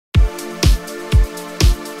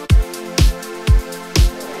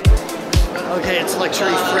Okay, it's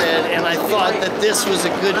Luxury Fred, and I thought that this was a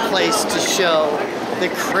good place to show the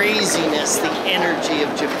craziness, the energy of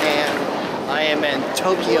Japan. I am in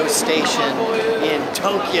Tokyo Station in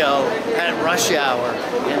Tokyo at rush hour,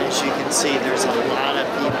 and as you can see, there's a lot of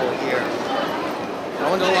people here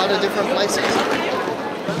going to a lot of different places.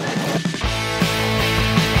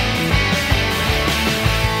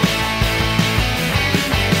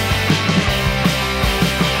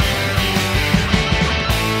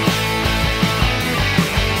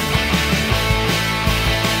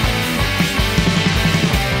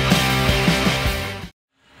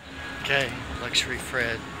 Okay, Luxury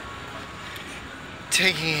Fred,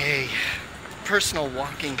 taking a personal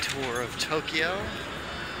walking tour of Tokyo,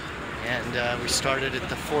 and we started at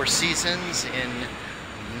the Four Seasons in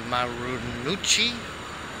Marunouchi,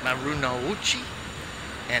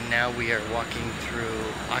 and now we are walking through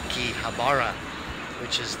Akihabara,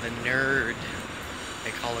 which is the nerd,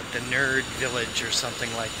 they call it the nerd village or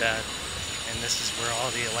something like that, and this is where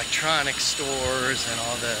all the electronic stores and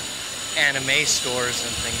all the anime stores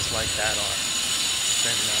and things like that are. It's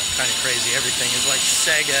been kind of crazy. Everything is like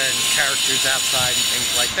Sega and characters outside and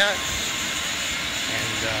things like that.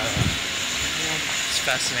 And it's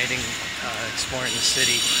fascinating exploring the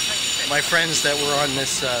city. My friends that were on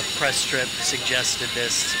this press trip suggested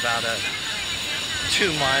this. It's about a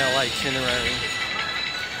 2-mile itinerary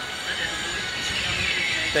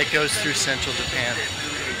that goes through central Japan.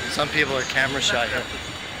 Some people are camera shy here.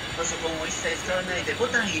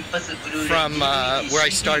 From where I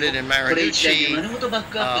started in Marunouchi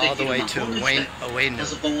all the way to Oenu.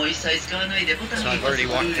 So I've already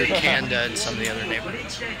walked through Kanda and some of the other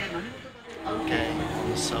neighborhoods. Okay, on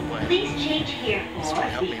the subway. This will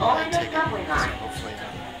help me buy a ticket. So hopefully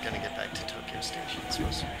I'm going to get back to Tokyo Station. It's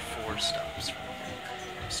supposed to be 4 stops from here.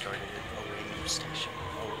 I started at Oenu Station.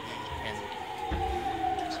 O-E-N-U.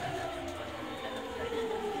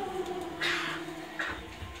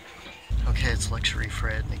 Okay, it's Luxury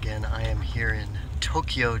Fred, and again, I am here in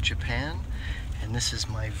Tokyo, Japan, and this is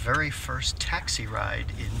my very first taxi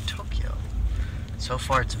ride in Tokyo. So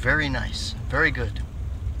far, it's very nice, very good.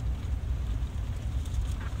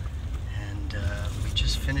 And we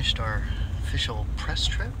just finished our official press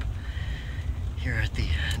trip here at the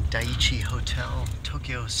Daiichi Hotel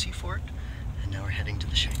Tokyo Seafort, and now we're heading to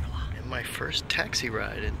the Shangri-La. And my first taxi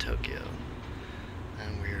ride in Tokyo,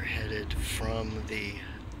 and we're headed from the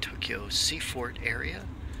Tokyo Seafort area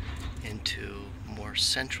into more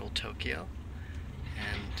central Tokyo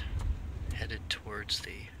and headed towards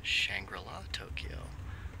the Shangri-La Tokyo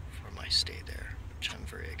for my stay there, which I'm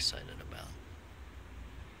very excited about.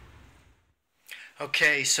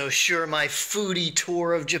 Okay, so sure, my foodie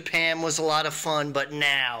tour of Japan was a lot of fun, but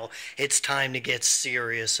now it's time to get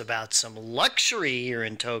serious about some luxury here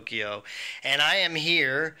in Tokyo. And I am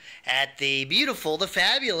here at the beautiful, the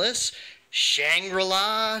fabulous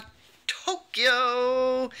Shangri-La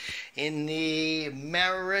Tokyo in the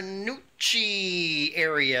Marunouchi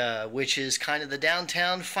area, which is kind of the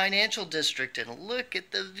downtown financial district. And look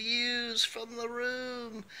at the views from the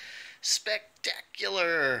room.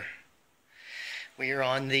 Spectacular. We are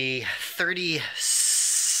on the 36th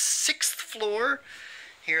floor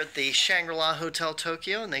here at the Shangri-La Hotel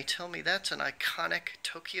Tokyo, and they tell me that's an iconic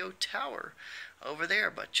Tokyo Tower over there.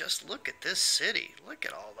 But just look at this city. Look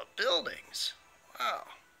at all the buildings. Wow.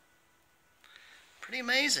 Pretty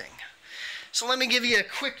amazing. So let me give you a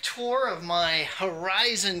quick tour of my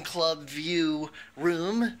Horizon Club view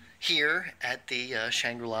room here at the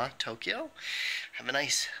Shangri-La Tokyo. Have a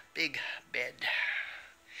nice big bed.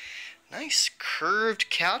 Nice curved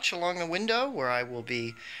couch along the window where I will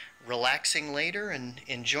be relaxing later and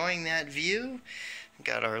enjoying that view.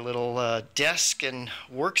 Got our little desk and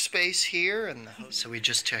workspace here, and so we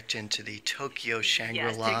just checked into the Tokyo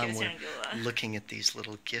Shangri-La, and we're looking at these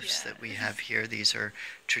little gifts that we have here. These are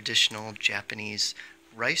traditional Japanese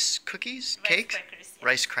rice cookies,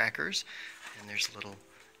 rice crackers, and there's a little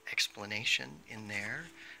explanation in there.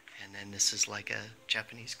 And then this is like a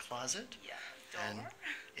Japanese closet, and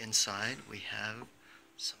inside we have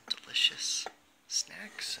some delicious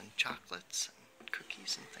snacks and chocolates and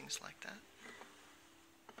cookies and things like that.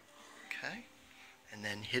 Okay, and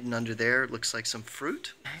then hidden under there looks like some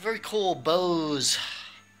fruit. Very cool Bose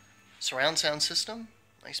surround sound system.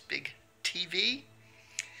 Nice big TV.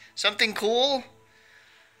 Something cool.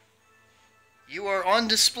 You are on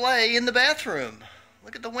display in the bathroom.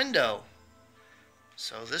 Look at the window.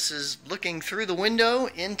 So this is looking through the window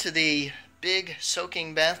into the big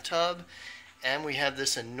soaking bathtub, and we have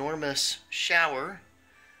this enormous shower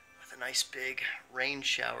with a nice big rain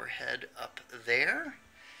shower head up there.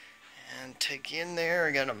 And take you in there.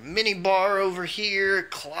 I got a mini bar over here,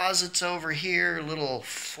 closets over here, little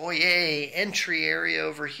foyer entry area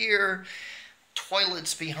over here,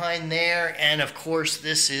 toilets behind there, and of course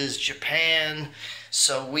this is Japan,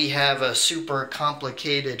 so we have a super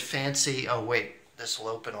complicated fancy, oh wait, this will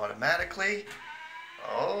open automatically.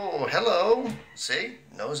 Oh, hello. See,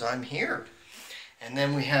 knows I'm here. And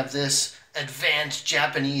then we have this advanced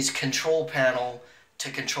Japanese control panel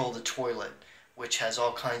to control the toilet, which has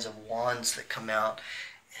all kinds of wands that come out.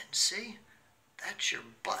 And see, that's your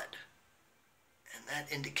butt. And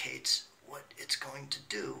that indicates what it's going to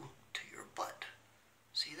do to your butt.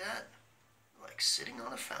 See that? Like sitting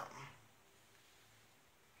on a fountain.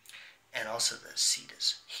 And also the seat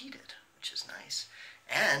is heated, which is nice.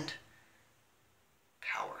 And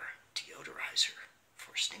power deodorizer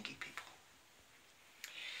for stinky people.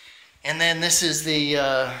 And then this is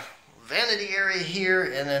the vanity area here,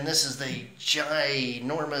 and then this is the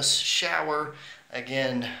ginormous shower.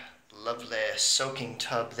 Again, lovely soaking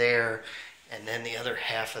tub there. And then the other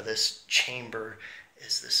half of this chamber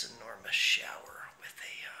is this enormous shower with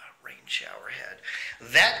a rain shower head.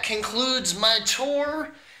 That concludes my tour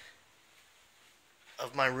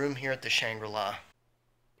of my room here at the Shangri-La.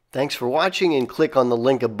 Thanks for watching, and click on the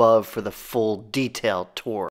link above for the full detailed tour.